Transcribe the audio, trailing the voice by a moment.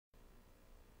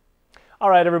All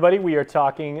right, everybody, we are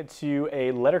talking to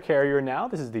a letter carrier now.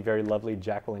 This is the very lovely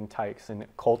Jacqueline Tyson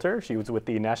Coulter. She was with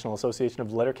the National Association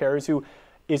of Letter Carriers, who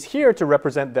is here to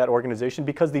represent that organization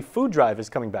because the food drive is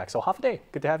coming back. So, Hafa Day,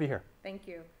 good to have you here. Thank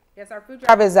you. Yes, our food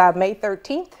drive is May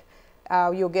 13th.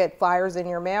 You'll get flyers in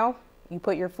your mail. You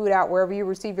put your food out wherever you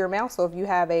receive your mail. So if you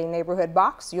have a neighborhood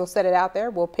box, you'll set it out there.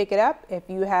 We'll pick it up. If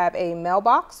you have a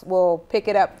mailbox, we'll pick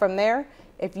it up from there.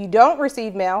 If you don't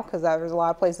receive mail, because there's a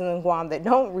lot of places in Guam that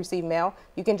don't receive mail,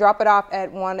 you can drop it off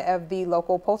at one of the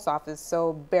local post offices.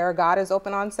 So Barragata is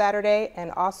open on Saturday, and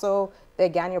also the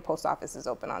Gagno post office is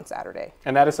open on Saturday.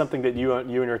 And that is something that you and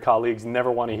your colleagues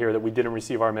never want to hear, that we didn't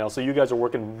receive our mail. So you guys are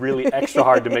working really extra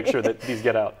hard to make sure that these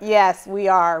get out. Yes, we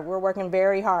are. We're working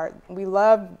very hard. We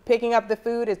love picking up the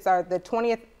food. It's the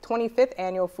 25th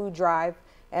annual food drive.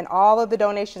 And all of the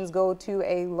donations go to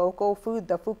a local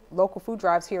food, local food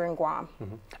drives here in Guam.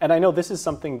 Mm-hmm. And I know this is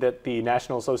something that the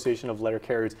National Association of Letter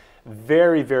Carriers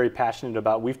very, very passionate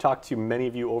about. We've talked to many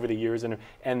of you over the years,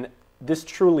 and this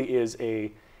truly is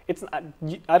I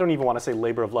don't even want to say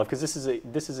labor of love, because this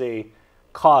is a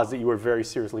cause that you are very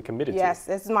seriously committed to. Yes,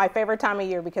 this is my favorite time of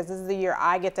year, because this is the year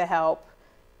I get to help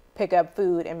pick up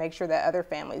food and make sure that other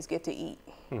families get to eat.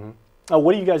 Mm-hmm.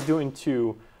 What are you guys doing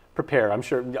to prepare? I'm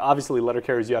sure, obviously, letter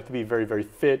carriers, you have to be very, very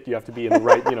fit. You have to be in the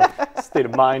right, state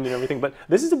of mind and everything. But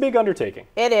this is a big undertaking.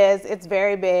 It is. It's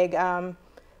very big.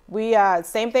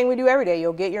 Same thing we do every day.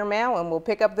 You'll get your mail, and we'll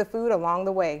pick up the food along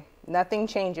the way. Nothing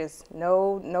changes.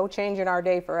 No change in our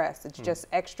day for us. It's just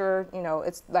extra.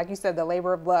 It's like you said, the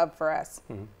labor of love for us.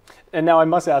 Mm-hmm. And now I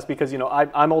must ask, because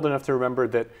I'm old enough to remember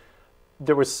that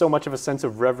there was so much of a sense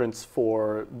of reverence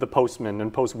for the postmen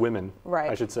and postwomen,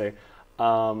 right, I should say.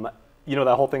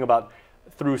 That whole thing about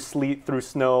through sleet, through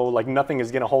snow, like nothing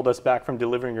is going to hold us back from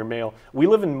delivering your mail. We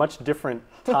live in much different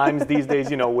times these days,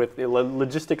 with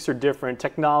logistics are different,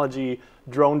 technology,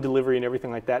 drone delivery and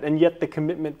everything like that. And yet the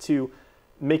commitment to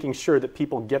making sure that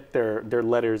people get their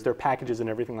letters, their packages and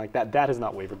everything like that, that has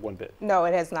not wavered one bit. No,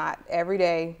 it has not. Every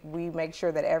day we make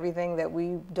sure that everything that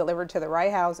we deliver to the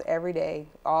right house every day,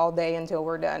 all day until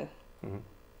we're done.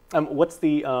 Mm-hmm. What's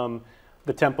the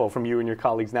tempo from you and your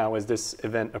colleagues now as this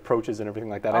event approaches and everything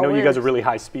like that? I know you guys are really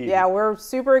high speed. Yeah, we're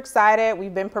super excited.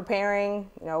 We've been preparing,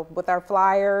 with our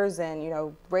flyers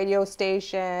and, radio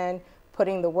station,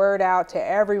 putting the word out to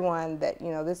everyone that,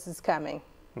 this is coming.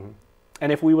 Mm-hmm.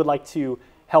 And if we would like to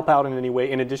help out in any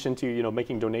way, in addition to,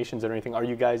 making donations or anything, are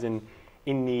you guys in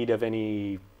need of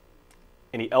any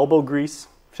elbow grease,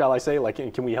 shall I say? Like,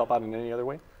 can we help out in any other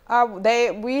way?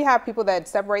 We have people that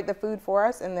separate the food for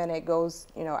us, and then it goes,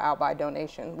 out by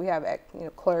donation. We have,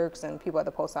 clerks and people at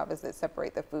the post office that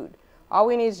separate the food. All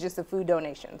we need is just the food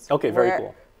donations. Okay, very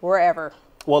cool. Wherever.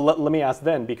 Well, let me ask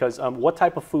then, because what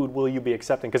type of food will you be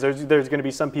accepting? Because there's going to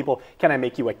be some people, can I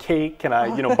make you a cake? Can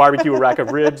I, barbecue a rack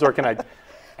of ribs? Or can I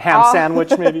ham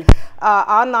sandwich maybe?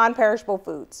 All non-perishable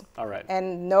foods. All right.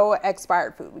 And no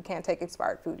expired food. We can't take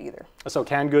expired food either. So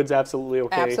canned goods, absolutely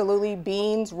okay? Absolutely.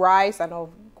 Beans, rice. I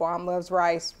know Guam loves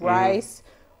rice. Rice,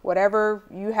 whatever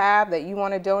you have that you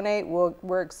want to donate,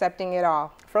 we're accepting it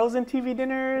all. Frozen TV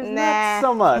dinners? Nah. Not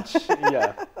so much.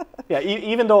 Yeah. Yeah,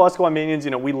 even though us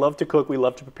Guamanians, we love to cook, we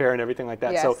love to prepare and everything like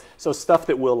that. Yes. So stuff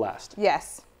that will last.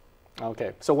 Yes.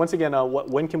 Okay. So once again,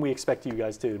 when can we expect you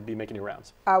guys to be making your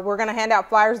rounds? We're going to hand out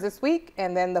flyers this week,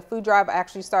 and then the food drive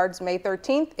actually starts May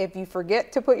 13th. If you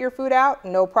forget to put your food out,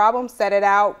 no problem. Set it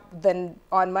out then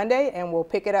on Monday, and we'll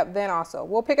pick it up then also.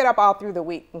 We'll pick it up all through the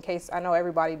week, in case I know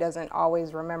everybody doesn't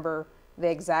always remember the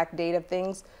exact date of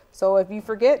things. So if you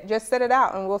forget, just set it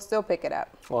out, and we'll still pick it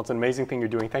up. Well, it's an amazing thing you're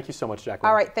doing. Thank you so much, Jacqueline.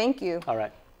 All right. Thank you. All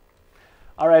right.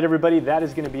 All right, everybody. That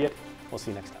is going to be it. We'll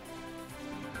see you next time.